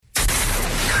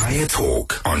Kaya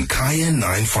Talk on Kaya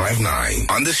 959.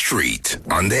 On the street,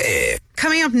 on the air.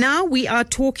 Coming up now, we are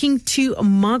talking to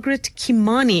Margaret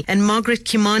Kimani. And Margaret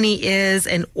Kimani is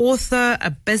an author, a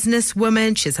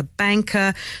businesswoman. She's a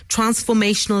banker,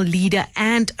 transformational leader,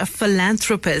 and a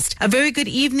philanthropist. A very good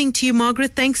evening to you,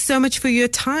 Margaret. Thanks so much for your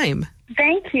time.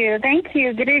 Thank you.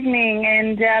 Good evening,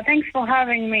 and thanks for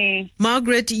having me.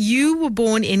 Margaret, you were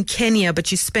born in Kenya,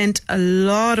 but you spent a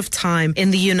lot of time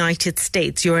in the United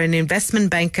States. You're an investment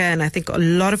banker, and I think a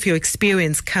lot of your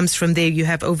experience comes from there. You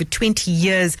have over 20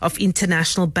 years of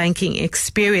international banking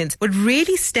experience. What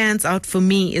really stands out for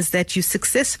me is that you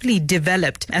successfully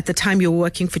developed, at the time you were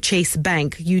working for Chase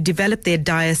Bank, you developed their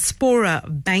diaspora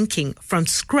banking from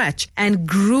scratch and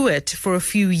grew it for a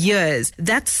few years.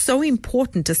 That's so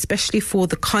important, especially for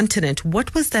the continent.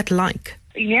 What was that like?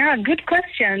 Yeah, good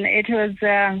question. It was,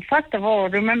 first of all,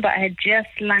 remember I had just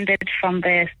landed from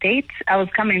the States. I was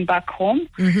coming back home.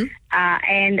 Mm-hmm.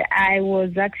 And I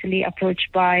was actually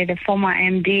approached by the former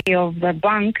MD of the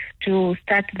bank to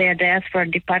start their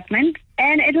diaspora department.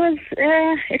 And it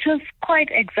was quite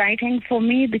exciting for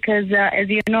me because, as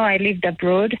you know, I lived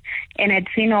abroad and I'd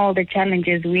seen all the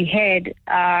challenges we had,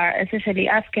 especially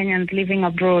us Kenyans living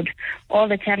abroad, all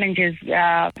the challenges,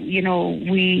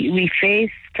 we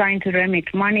face trying to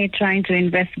remit money, trying to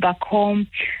invest back home,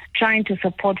 trying to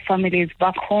support families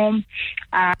back home.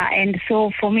 And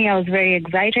so for me, I was very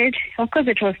excited. Of course,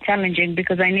 it was challenging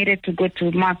because I needed to go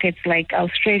to markets like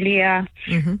Australia,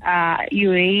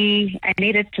 UAE. I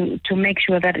needed to make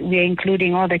sure that we are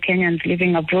including all the Kenyans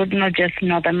living abroad, not just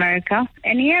North America.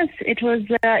 And yes, it was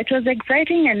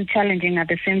exciting and challenging at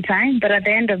the same time. But at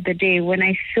the end of the day, when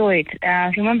I saw it,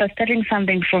 remember starting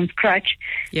something from scratch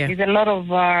is a lot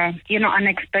of,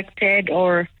 unexpected,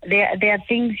 or there are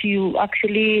things you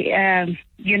actually,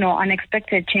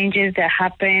 unexpected changes that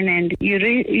happen, and you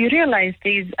realize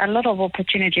there's a lot of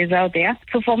opportunities out there.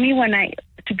 So for me,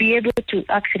 to be able to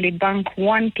actually bank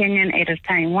one Kenyan at a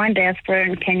time, one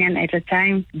diasporan Kenyan at a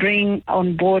time, bring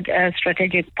on board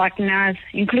strategic partners,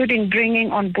 including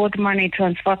bringing on board money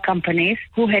transfer companies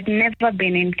who had never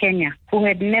been in Kenya, who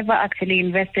had never actually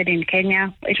invested in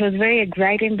Kenya. It was very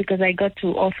exciting because I got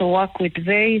to also work with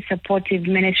very supportive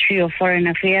Ministry of Foreign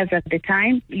Affairs at the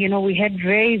time. We had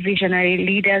very visionary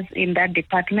leaders in that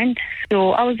department.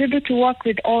 So I was able to work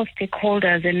with all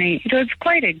stakeholders, and it was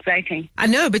quite exciting. I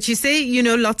know, but you say,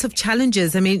 lots of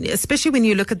challenges. I mean, especially when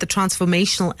you look at the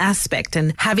transformational aspect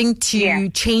and having to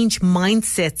change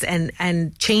mindsets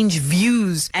and change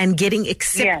views and getting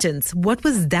acceptance. Yeah. What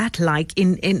was that like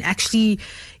in actually,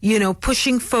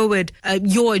 pushing forward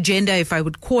your agenda, if I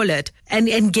would call it,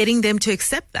 and getting them to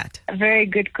accept that? A very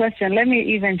good question. Let me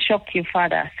even shock you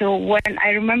further. So when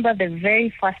I remember, the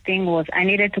very first thing was I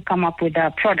needed to come up with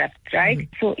a product, right?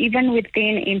 Mm-hmm. So even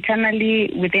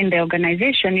internally within the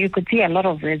organization, you could see a lot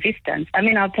of resistance. I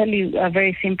mean, I'll tell you a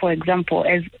very simple example,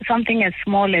 as something as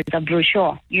small as a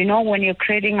brochure. When you're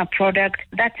creating a product,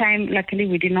 that time, luckily,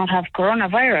 we did not have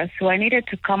coronavirus. So I needed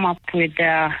to come up with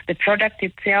the product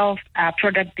itself,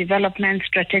 product development,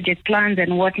 strategic plans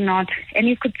and whatnot. And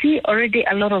you could see already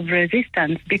a lot of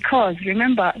resistance because,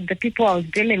 remember, the people I was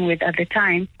dealing with at the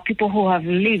time, people who have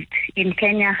lived in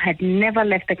Kenya, had never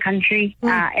left the country.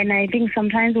 And I think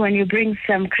sometimes when you bring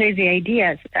some crazy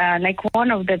ideas, like one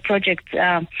of the projects,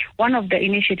 one of the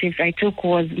initiatives I took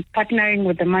was partnering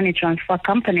with the money transfer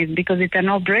companies because it's a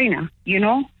no-brainer.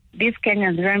 These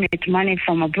Kenyans remit money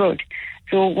from abroad.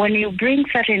 So when you bring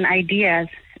certain ideas,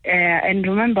 and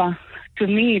remember, to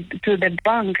me, to the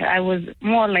bank, I was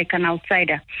more like an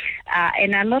outsider.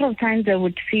 And a lot of times I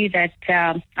would see that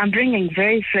I'm bringing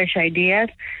very fresh ideas,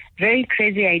 very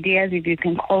crazy ideas, if you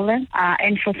can call them.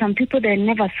 And for some people, they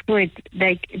never saw it,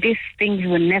 like these things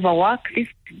will never work.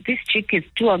 This chick is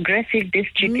too aggressive. This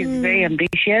chick is very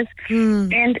ambitious.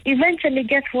 And eventually,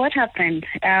 guess what happened?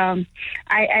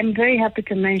 I'm very happy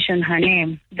to mention her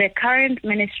name. The current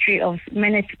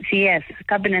CS,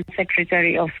 Cabinet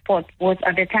Secretary of Sport, was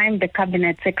at the time the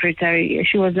Cabinet Secretary.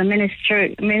 She was the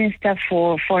Minister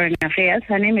for Foreign Affairs.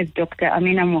 Her name is Dr.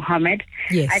 Amina Mohammed.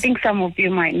 Yes. I think some of you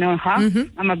might know her.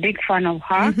 Mm-hmm. I'm a big fan of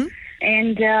her. Mm-hmm.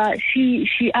 And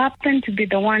she happened to be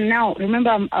the one. Now,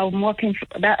 remember, I'm working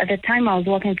at the time. I was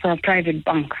working for a private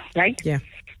bank, right? Yeah.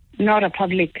 Not a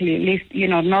publicly listed,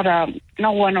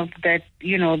 not one of the,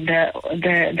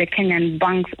 the Kenyan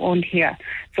banks owned here.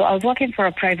 So I was working for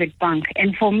a private bank,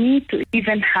 and for me to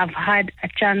even have had a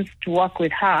chance to work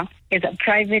with her as a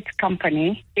private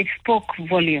company, it spoke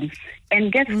volumes.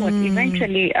 And guess what?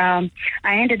 Eventually, I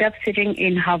ended up sitting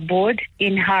in her board,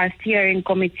 in her steering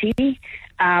committee.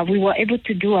 We were able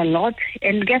to do a lot.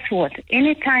 And guess what?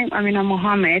 Anytime Amina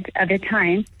Mohammed at the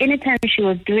time, anytime she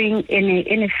was doing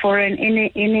any foreign,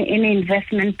 any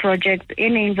investment project,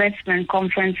 any investment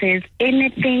conferences,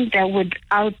 anything that would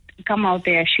come out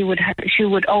there, she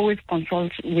would always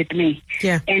consult with me.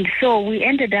 Yeah. And so we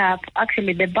ended up,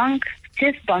 actually, the bank,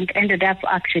 Chase Bank ended up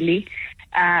actually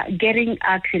getting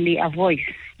a voice,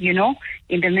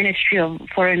 in the Ministry of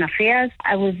Foreign Affairs.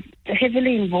 I was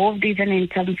heavily involved even in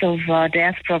terms of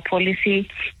diaspora policy.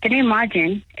 Can you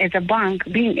imagine, as a bank,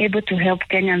 being able to help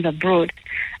Kenyans abroad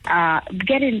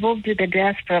get involved with the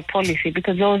diaspora policy,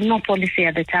 because there was no policy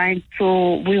at the time.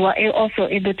 So we were also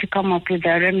able to come up with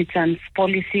a remittance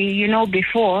policy.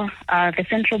 Before, the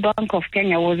Central Bank of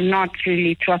Kenya was not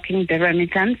really tracking the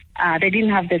remittance. They didn't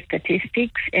have the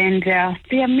statistics, and there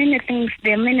are many things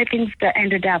that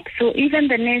ended up. So even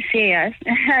the naysayers,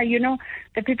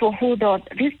 the people who thought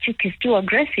this chick is too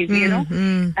aggressive,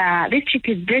 this chick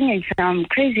is bringing some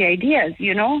crazy ideas,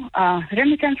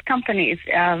 remittance companies.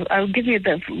 I'll give you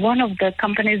one of the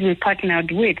companies we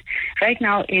partnered with right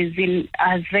now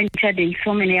has ventured in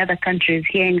so many other countries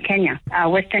here in Kenya.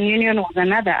 Western Union was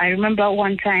another. I remember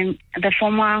one time the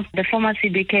former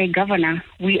CBK governor,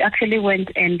 we actually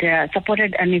went and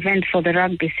supported an event for the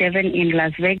Rugby 7 in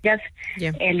Las Vegas.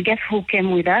 Yeah. And guess who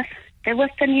came with us? The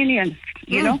Western Union,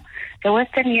 the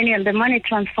Western Union, the money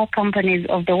transfer companies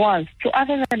of the world. So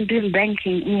other than doing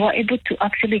banking, we were able to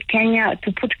actually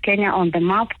put Kenya on the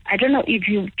map. I don't know if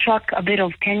you track a bit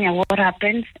of Kenya, what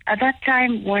happened. At that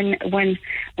time when I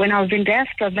was in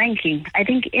diaspora banking, I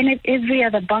think every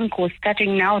other bank was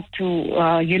starting now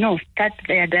to, start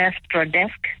their diaspora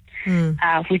desk.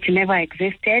 Which never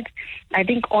existed. I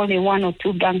think only one or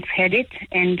two banks had it,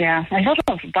 and a lot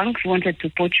of banks wanted to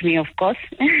poach me, of course,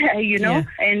 Yeah.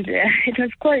 and it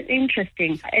was quite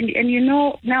interesting. And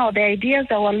now the ideas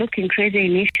that were looking crazy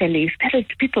initially,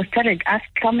 people started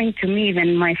coming to me,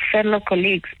 even my fellow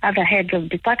colleagues, other heads of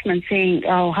departments, saying,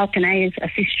 "Oh, how can I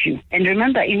assist you?" And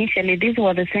remember, initially, these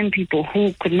were the same people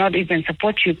who could not even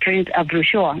support you print a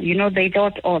brochure. They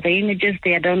thought, the images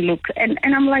there don't look. And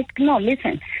I'm like, no,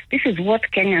 listen. This is what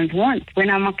Kenyans want. When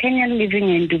I'm a Kenyan living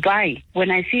in Dubai,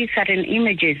 when I see certain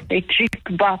images, they trick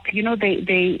back. They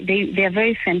are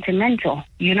very sentimental.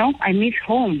 I miss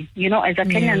home. As a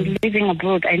Kenyan living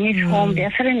abroad, I miss home. There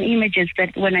are certain images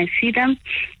that when I see them,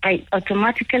 I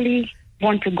automatically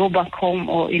want to go back home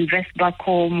or invest back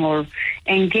home or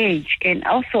engage. And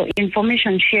also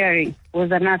information sharing was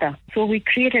another. So we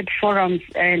created forums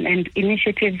and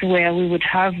initiatives where we would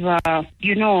have,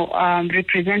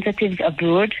 representatives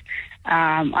abroad.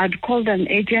 I'd call them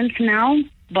agents now,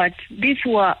 but these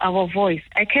were our voice.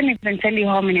 I can't even tell you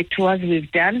how many tours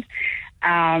we've done,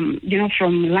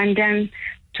 from London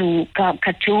to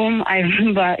Khartoum. I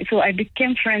remember, so I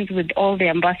became friends with all the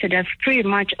ambassadors, pretty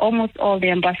much almost all the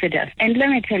ambassadors. And let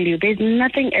me tell you, there's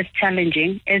nothing as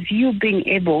challenging as you being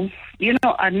able,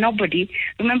 nobody.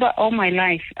 Remember, all my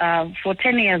life, for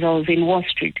 10 years, I was in Wall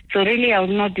Street. So really, I was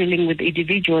not dealing with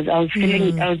individuals. I was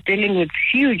dealing with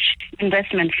huge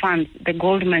investment funds, the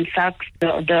Goldman Sachs,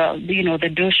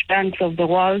 the Deutsche Banks of the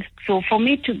world. So for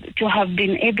me to have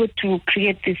been able to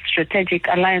create these strategic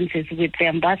alliances with the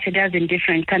ambassadors in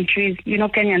different countries,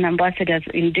 Kenyan ambassadors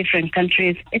in different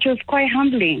countries, it was quite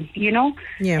humbling,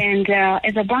 Yeah. And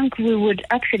as a bank, we would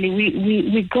actually,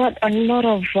 we got a lot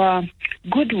of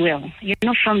goodwill,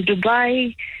 from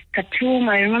Dubai, Khartoum.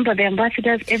 I remember the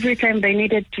ambassadors, every time they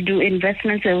needed to do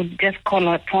investments, they would just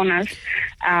call upon us.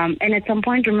 And at some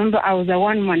point, remember, I was a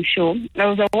one-man show. I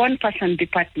was a one-person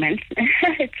department.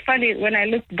 It's funny when I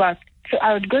look back. So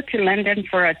I would go to London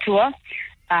for a tour,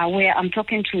 where I'm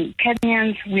talking to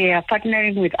Kenyans. We are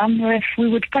partnering with AMREF. We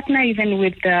would partner even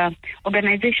with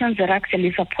organizations that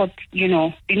actually support,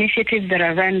 initiatives that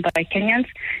are run by Kenyans,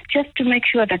 just to make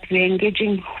sure that we're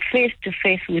engaging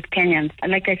face-to-face with Kenyans.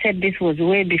 Like I said, this was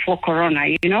way before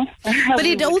Corona, But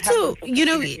it also,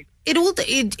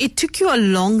 it took you a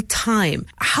long time.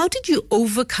 How did you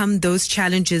overcome those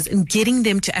challenges in getting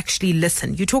them to actually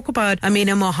listen? You talk about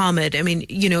Amina Mohammed. I mean,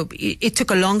 it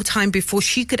took a long time before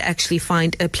she could actually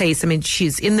find a place. I mean,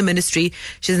 she's in the ministry.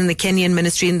 She's in the Kenyan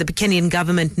ministry, in the Kenyan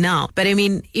government now. But I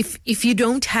mean, if you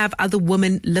don't have other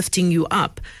women lifting you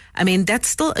up, I mean, that's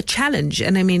still a challenge.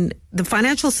 And I mean, the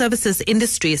financial services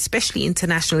industry, especially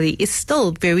internationally, is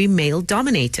still very male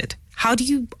dominated. How do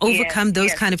you overcome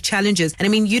those kind of challenges? And I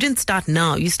mean, you didn't start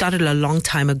now. You started a long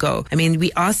time ago. I mean,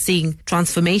 we are seeing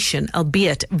transformation,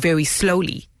 albeit very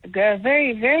slowly.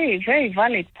 very, very, very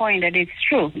valid point, and it's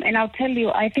true. And I'll tell you,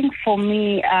 I think for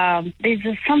me,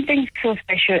 there's something so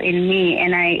special in me,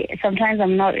 and sometimes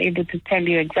I'm not able to tell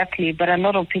you exactly, but a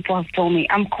lot of people have told me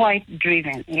I'm quite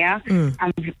driven. Yeah,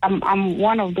 I'm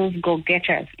one of those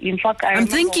go-getters. In fact, I'm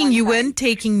thinking you weren't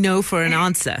taking no for an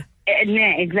answer.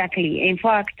 Yeah, exactly. In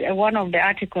fact, one of the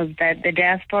articles that the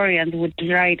diasporians would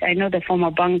write, I know the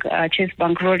former Chase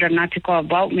Bank wrote an article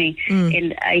about me,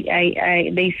 and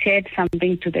they said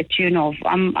something to the tune of,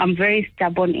 I'm very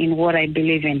stubborn in what I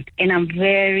believe in, and I'm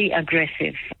very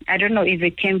aggressive. I don't know if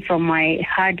it came from my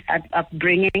hard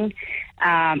upbringing.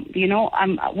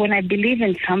 When I believe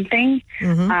in something,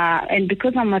 and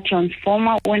because I'm a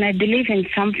transformer, when I believe in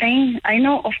something, I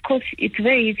know, of course, it's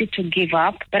very easy to give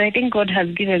up, but I think God has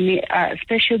given me a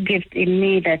special gift in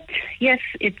me that, yes,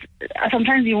 it's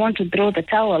sometimes you want to throw the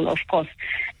towel, of course,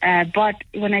 but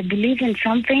when I believe in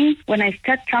something, when I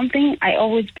start something, I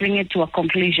always bring it to a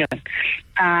conclusion.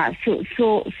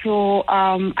 So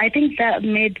I think that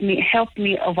helped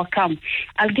me overcome.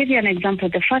 I'll give you an example.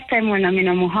 The first time when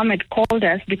Amina Mohammed called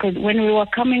us, because when we were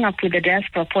coming up with the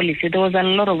diaspora policy, there was a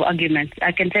lot of arguments,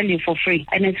 I can tell you for free,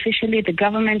 and especially the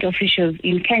government officials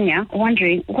in Kenya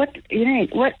wondering,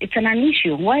 it's an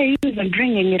issue. Why are you even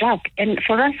bringing it up? And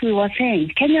for us, we were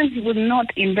saying, Kenyans will not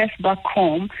invest back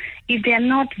home if they are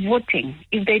not voting,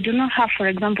 if they do not have, for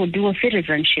example, dual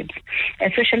citizenship,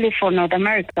 especially for North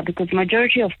America, because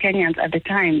majority of Kenyans at the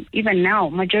time, even now,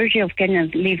 majority of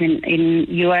Kenyans live in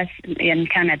U.S. and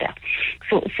Canada.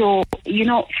 So for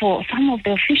some of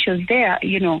the officials there,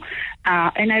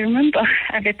 and I remember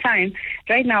at the time,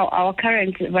 right now, our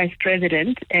current vice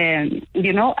president, I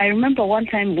remember one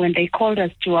time when they called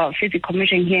us to our physical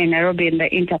meeting here in Nairobi in the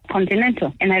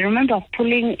Intercontinental, and I remember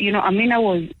pulling, Amina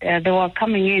they were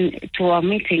coming in to our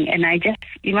meeting, and I just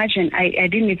imagine, I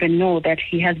didn't even know that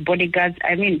he has bodyguards.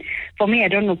 I mean, for me, I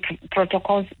don't know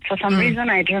protocols. For some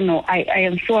reason, I don't know. I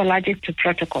am so allergic to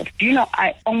protocols.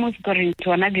 I almost got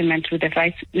into an argument with the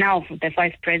vice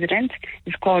president.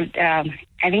 It's called,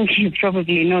 I think you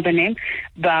probably know the name,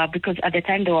 but because at the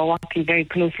time they were working very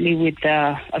closely with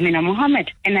Amina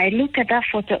Mohammed. And I looked at that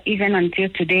photo even until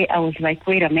today. I was like,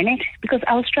 wait a minute, because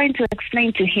I was trying to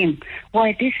explain to him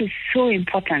why this is so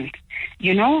important.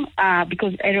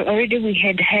 Because already we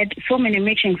had so many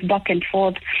meetings back and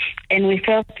forth, and we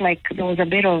felt like there was a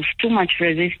bit of too much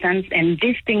resistance, and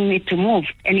this thing need to move.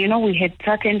 And we had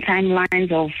certain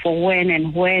timelines of for when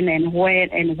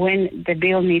the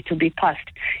bill need to be passed.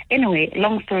 Anyway,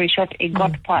 long story short, it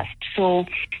got passed. So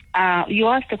you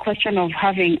asked the question of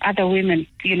having other women,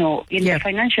 in the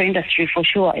financial industry, for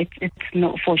sure. It's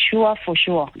no, for sure.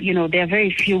 There are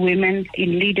very few women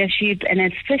in leadership, and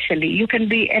especially you can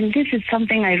be, and this is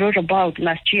something I wrote about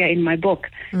last year in my book.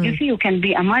 You see, you can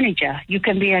be a manager, you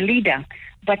can be a leader,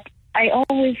 but I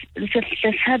always,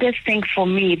 the saddest thing for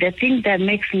me, the thing that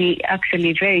makes me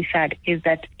actually very sad is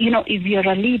that, if you're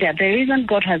a leader, the reason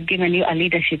God has given you a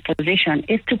leadership position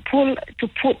is to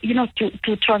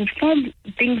transform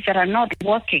things that are not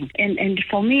working. And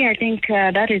for me, I think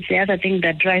that is the other thing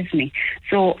that drives me.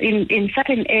 So in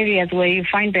certain areas where you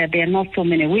find that there are not so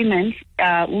many women,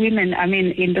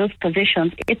 in those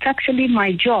positions, it's actually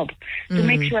my job to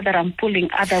make sure that I'm pulling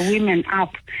other women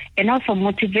up and also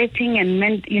motivating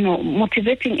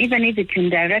motivating, even if it's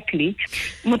indirectly.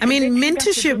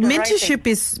 Mentorship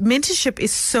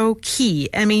is so key.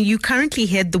 I mean, you currently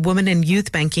head the Women and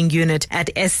Youth Banking Unit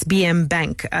at SBM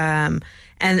Bank. And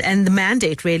the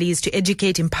mandate really is to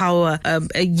educate, empower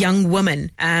young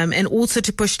women, and also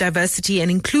to push diversity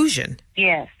and inclusion.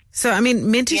 Yes. So,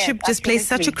 mentorship just plays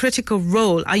such a critical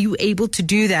role. Are you able to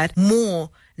do that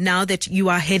more now that you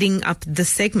are heading up the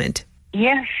segment?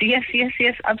 Yes,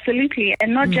 absolutely.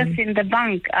 And not just in the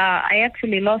bank. I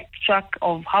actually lost track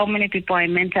of how many people I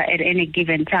mentor at any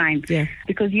given time. Yeah.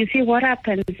 Because you see what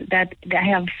happens that I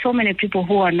have so many people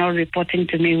who are not reporting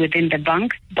to me within the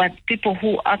bank, but people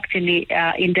who actually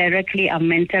indirectly are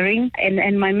mentoring.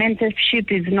 And my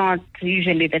mentorship is not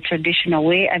usually the traditional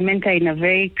way. I mentor in a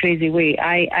very crazy way.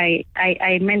 I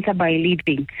mentor by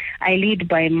leading. I lead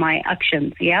by my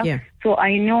actions, yeah? So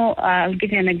I know, I'll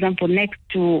give you an example. Next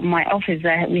to my office,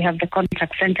 we have the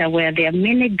contact center where there are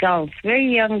many girls, very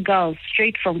young girls,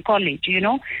 straight from college,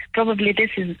 Probably this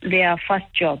is their first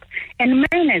job. And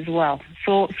men as well.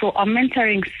 So I'm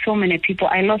mentoring so many people.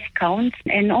 I lost count.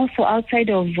 And also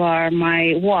outside of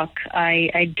my work,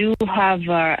 I do have,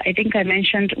 I think I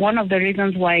mentioned, one of the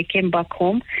reasons why I came back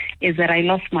home is that I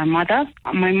lost my mother.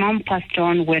 My mom passed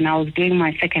on when I was doing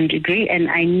my second degree, and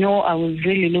I know I was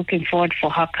really looking forward for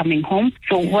her coming home.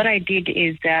 So what I did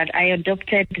is that I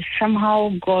adopted,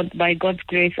 somehow by God's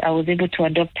grace, I was able to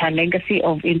adopt her legacy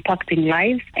of impacting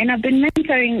lives. And I've been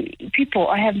mentoring people.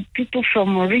 I have people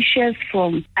from Mauritius,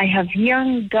 I have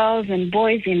young girls and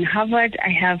boys in Harvard.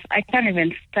 I can't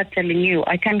even start telling you,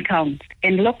 I can't count.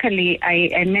 And locally,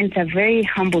 I mentor very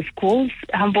humble schools.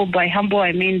 Humble, by humble,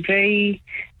 I mean very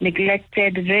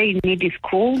neglected, very needy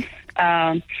schools,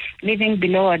 living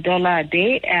below $1 a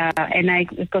day. And I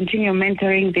continue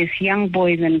mentoring these young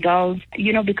boys and girls,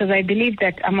 because I believe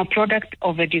that I'm a product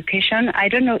of education. I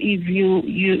don't know if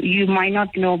you might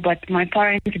not know, but my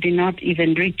parents did not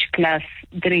even reach class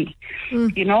 3,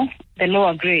 the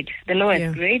lower grade, the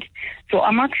lowest grade. So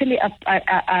I'm actually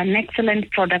an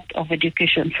excellent product of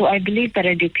education. So I believe that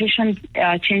education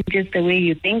changes the way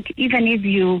you think. Even if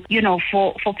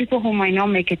for people who might not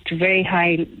make it to very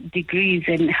high degrees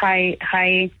and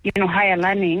higher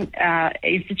learning,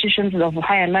 institutions of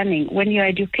higher learning, when you're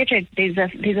educated, there's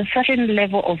a certain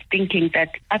level of thinking that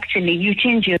actually you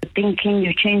change your thinking,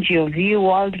 you change your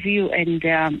worldview, and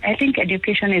I think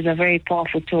education is a very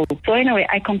powerful tool. So anyway,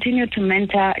 I continue to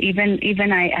mentor.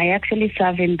 Even I actually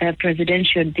serve in the Presidential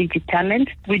Digital Talent.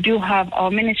 We do have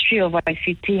our Ministry of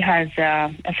ICT has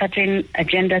a certain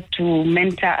agenda to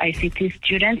mentor ICT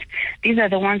students. These are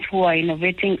the ones who are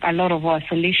innovating a lot of our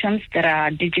solutions that are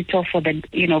digital for the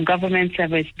government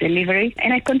service delivery.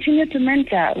 And I continue to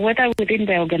mentor, whether within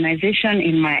the organization,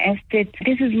 in my estate.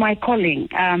 This is my calling.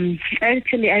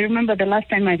 Actually, I remember the last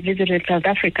time I visited South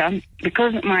Africa,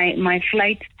 because my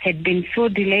flight had been so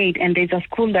delayed, and there's a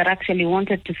school that actually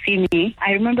wanted to see me.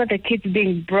 I remember the kids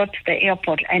being brought to the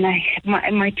airport, and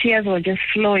my tears were just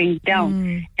flowing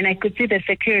down. And I could see the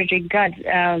security guards.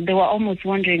 They were almost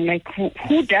wondering, like,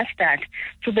 who does that?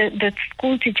 So the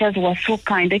school teachers were so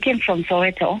kind. They came from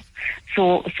Soweto.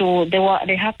 So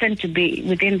they happened to be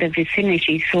within the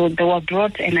vicinity. So they were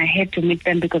brought, and I had to meet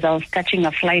them because I was catching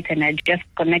a flight and I just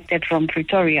connected from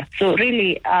Pretoria. So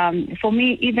really, for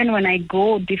me, even when I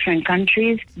go different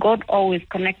countries, God always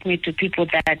connect me to people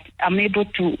that I'm able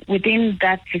to, within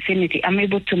that vicinity, I'm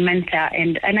able to mentor.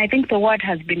 And I think the word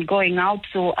has been going out.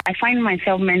 So I find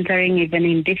myself mentoring even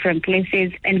in different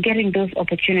places and getting those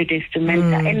opportunities to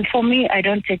mentor. And for me, I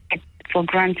don't take it for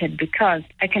granted, because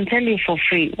I can tell you for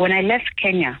free, when I left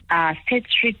Kenya, State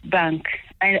Street Bank,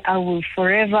 I will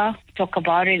forever talk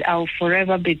about it. I will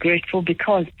forever be grateful,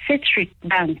 because State Street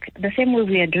Bank, the same way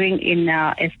we are doing in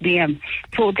SBM,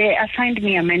 so they assigned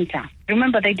me a mentor.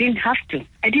 Remember, they didn't have to.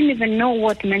 I didn't even know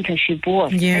what mentorship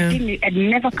was. I'd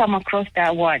never come across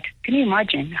that word. Can you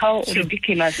imagine how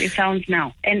ridiculous it sounds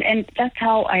now? And that's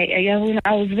how I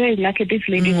was very lucky. This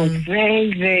lady was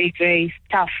very, very, very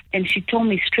tough. And she told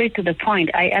me straight to the point.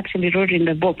 I actually wrote in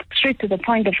the book, straight to the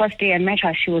point. The first day I met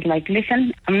her, she was like,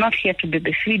 listen, I'm not here to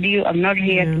babysit you. I'm not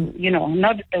here to,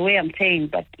 not the way I'm saying,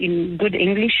 but in good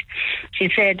English.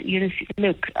 She said,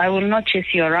 look, I will not chase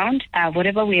you around.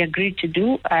 Whatever we agreed to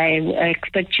do, I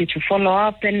expect you to follow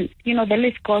up, and the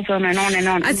list goes on and on and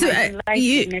on. So, life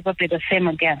will never be the same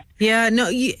again. Yeah, no,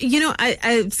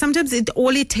 I sometimes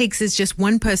all it takes is just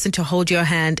one person to hold your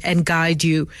hand and guide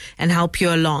you and help you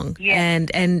along. Yes.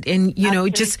 And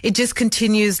it just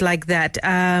continues like that.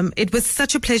 It was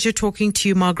such a pleasure talking to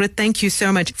you, Margaret. Thank you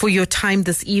so much for your time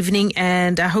this evening,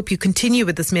 and I hope you continue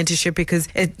with this mentorship, because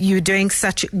you're doing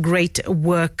such great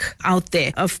work out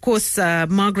there. Of course,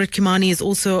 Margaret Kimani is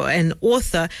also an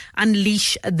author.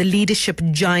 Unleash the leadership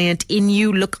giant in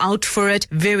you. Look out for it.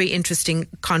 Very interesting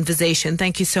conversation.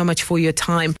 Thank you so much for your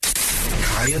time.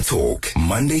 Kaya Talk,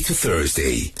 Monday to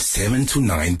Thursday, 7 to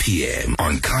 9 p.m.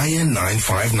 on Kaya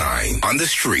 959. On the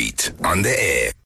street, on the air.